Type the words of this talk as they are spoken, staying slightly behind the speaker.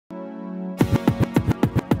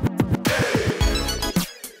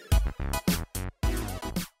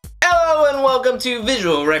welcome to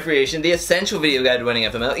Visual Recreation, the essential video guide to winning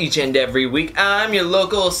FML each and every week. I'm your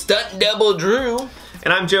local stunt double, Drew.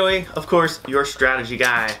 And I'm Joey, of course, your strategy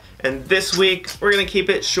guy. And this week, we're gonna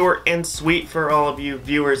keep it short and sweet for all of you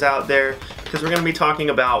viewers out there, because we're gonna be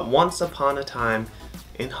talking about Once Upon a Time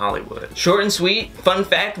in Hollywood. Short and sweet, fun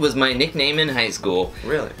fact, was my nickname in high school.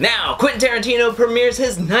 Really? Now, Quentin Tarantino premieres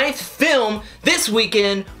his 9th film this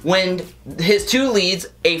weekend when his two leads,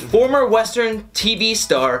 a former Western TV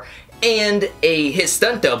star and his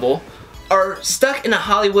stunt double, are stuck in a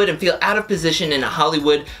Hollywood and feel out of position in a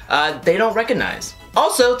Hollywood they don't recognize.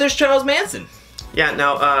 Also, there's Charles Manson. Yeah,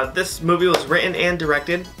 now this movie was written and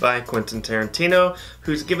directed by Quentin Tarantino,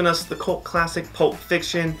 who's given us the cult classic Pulp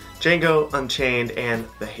Fiction, Django Unchained, and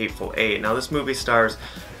The Hateful Eight. Now this movie stars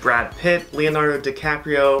Brad Pitt, Leonardo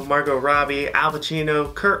DiCaprio, Margot Robbie, Al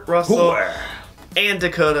Pacino, Kurt Russell, and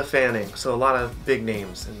Dakota Fanning. So a lot of big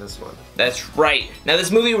names in this one. That's right. Now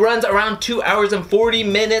this movie runs around 2 hours and 40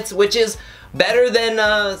 minutes, which is better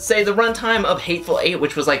than, say, the runtime of Hateful Eight,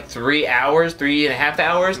 which was like 3 hours, 3.5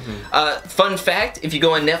 hours. Fun fact, if you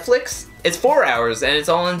go on Netflix, it's 4 hours, and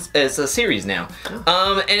it's a series now.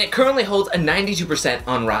 And it currently holds a 92%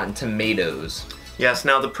 on Rotten Tomatoes. Yes,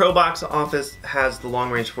 now the Pro Box Office has the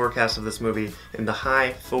long-range forecast of this movie in the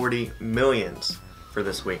high 40 millions for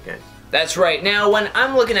this weekend. That's right. Now, when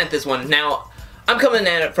I'm looking at this one, I'm coming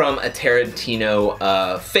at it from a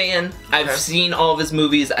Tarantino fan. I've seen all of his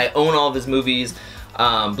movies. I own all of his movies,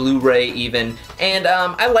 Blu-ray even, and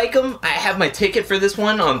I like them. I have my ticket for this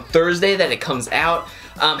one on Thursday that it comes out.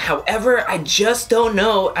 However, I just don't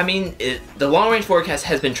know. I mean, the long-range forecast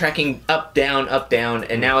has been tracking up, down,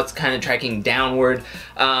 and now it's kind of tracking downward.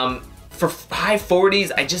 For high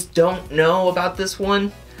 40s, I just don't know about this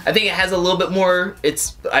one. I think it has a little bit more,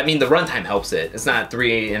 I mean, the runtime helps it. It's not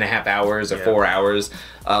 3.5 hours or 4 hours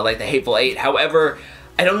like The Hateful Eight. However,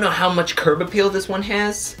 I don't know how much curb appeal this one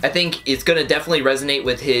has. I think it's gonna definitely resonate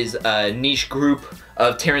with his niche group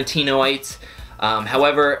of Tarantinoites.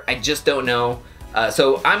 However, I just don't know.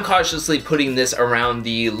 So I'm cautiously putting this around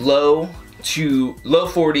the low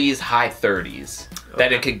 40s, high 30s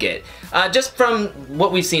that it could get. Just from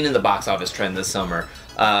what we've seen in the box office trend this summer.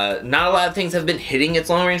 Not a lot of things have been hitting its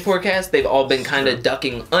long-range forecast. They've all been kind of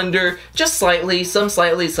ducking under, just slightly,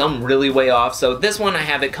 some really way off. So this one, I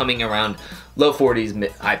have it coming around low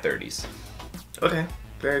 40s, high 30s. Okay.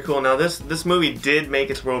 Very cool. Now this movie did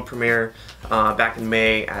make its world premiere back in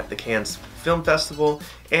May at the Cannes Film Festival,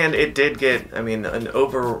 and it did get, I mean, an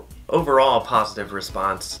overall positive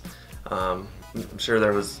response. I'm sure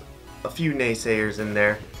there was a few naysayers in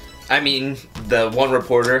there. I mean, the one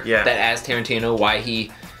reporter that asked Tarantino why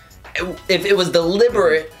if it was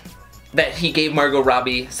deliberate that he gave Margot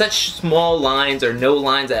Robbie such small lines or no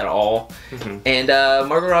lines at all. And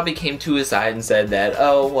Margot Robbie came to his side and said that,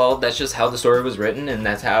 oh, well, that's just how the story was written and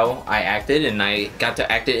that's how I acted, and I got to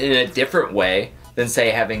act it in a different way than, say,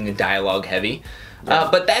 having a dialogue heavy.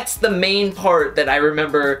 But that's the main part that I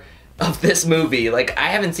remember of this movie. Like, I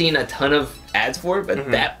haven't seen a ton of ads for it,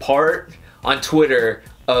 but that part on Twitter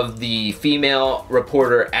of the female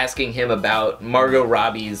reporter asking him about Margot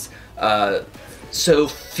Robbie's so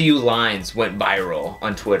few lines went viral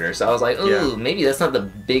on Twitter. So I was like, ooh, maybe that's not the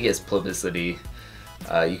biggest publicity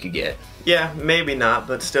you could get. Yeah, maybe not,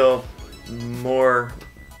 but still more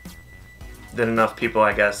than enough people,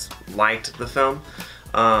 I guess, liked the film.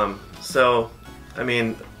 So, I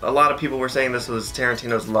mean, a lot of people were saying this was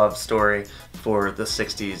Tarantino's love story for the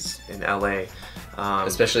 60s in LA.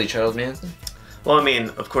 Especially Charles Manson? Well, I mean,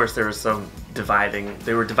 of course, there was some dividing.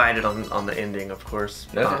 They were divided on the ending, of course.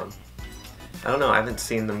 Okay. I don't know. I haven't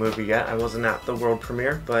seen the movie yet. I wasn't at the world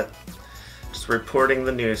premiere, but just reporting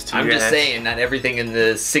the news to you. I'm just saying, not everything in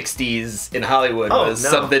the 60s in Hollywood was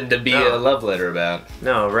something to be a love letter about.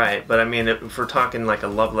 No, right. But I mean, if we're talking like a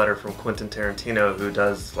love letter from Quentin Tarantino, who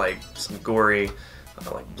does like some gory,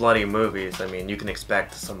 like bloody movies, I mean, you can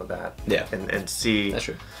expect some of that. Yeah. And see, that's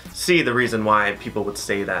true. See the reason why people would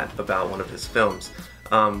say that about one of his films.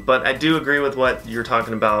 But I do agree with what you're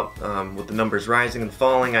talking about with the numbers rising and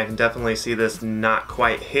falling. I can definitely see this not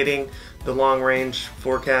quite hitting the long-range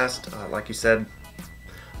forecast. Like you said,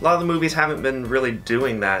 a lot of the movies haven't been really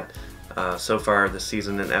doing that so far this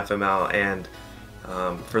season in FML, and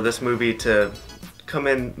for this movie to come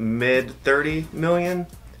in mid-30 million,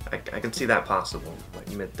 I can see that possible,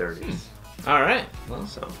 like mid-30s. All right. Well,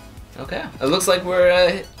 okay. It looks like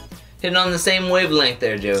we're hitting on the same wavelength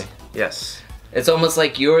there, Joey. Yes. It's almost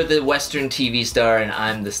like you're the Western TV star and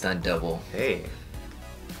I'm the stunt double. Hey,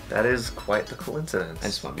 that is quite the coincidence. I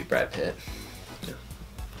just want to be Brad Pitt.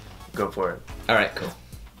 Go for it. All right, cool.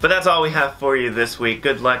 But that's all we have for you this week.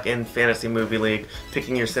 Good luck in Fantasy Movie League,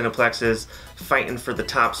 picking your Cineplexes, fighting for the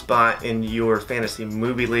top spot in your Fantasy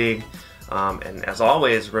Movie League. And as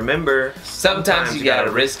always, remember, sometimes you gotta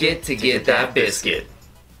risk it to get that biscuit.